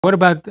What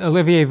about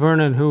Olivier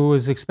Vernon, who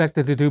was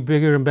expected to do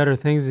bigger and better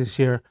things this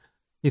year?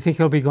 You think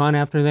he'll be gone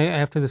after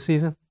the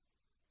season?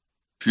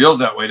 Feels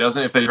that way,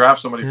 doesn't it? If they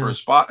draft somebody for a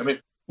spot, I mean,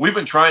 we've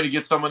been trying to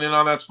get someone in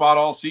on that spot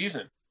all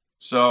season,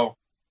 so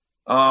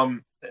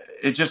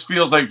it just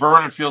feels like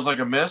Vernon feels like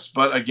a miss.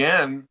 But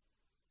again,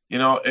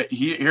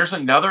 here's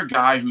another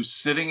guy who's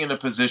sitting in a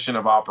position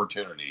of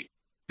opportunity.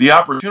 The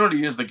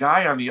opportunity is the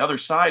guy on the other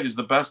side is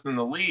the best in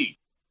the league.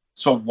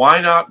 So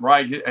why not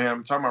ride? And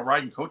I'm talking about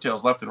riding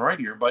coattails left and right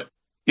here, but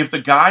if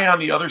the guy on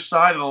the other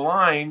side of the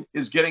line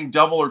is getting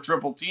double or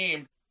triple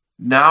teamed,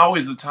 now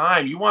is the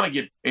time. You want to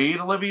get paid,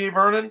 Olivier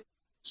Vernon?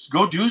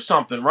 Go do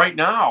something right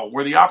now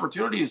where the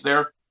opportunity is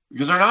there,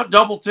 because they're not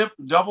double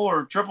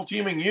or triple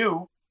teaming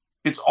you.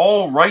 It's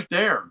all right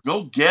there.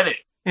 Go get it.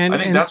 I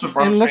think that's what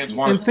Browns fans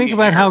want to see. And think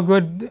about how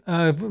good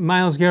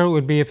Myles Garrett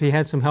would be if he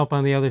had some help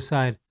on the other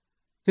side,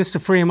 just to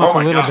free him up a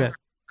little bit.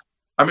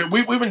 I mean,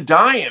 we've been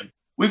dying.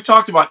 We've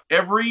talked about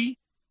every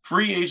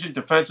free agent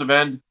defensive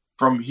end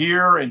from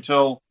here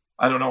until,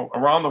 I don't know,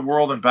 around the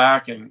world and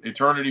back and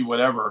eternity,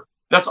 whatever.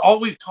 That's all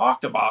we've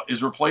talked about,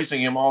 is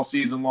replacing him all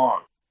season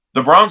long.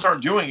 The Browns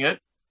aren't doing it,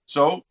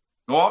 so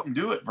go out and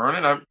do it,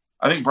 Vernon.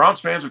 I think Browns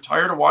fans are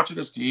tired of watching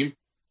this team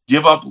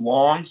give up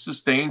long,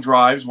 sustained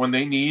drives when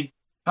they need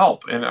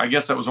help. And I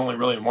guess that was only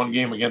really in one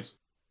game against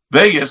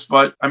Vegas,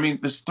 but, I mean,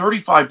 this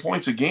 35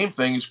 points a game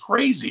thing is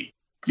crazy.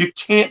 You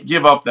can't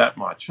give up that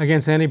much.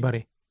 Against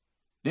anybody.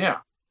 Yeah.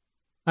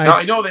 Now,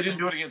 I know they didn't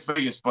do it against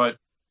Vegas, but,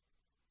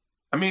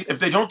 I mean, if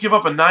they don't give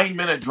up a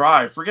 9-minute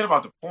drive, forget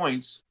about the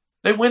points,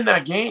 they win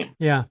that game.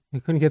 Yeah, they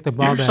couldn't get the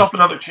ball back. Give yourself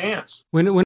another chance. When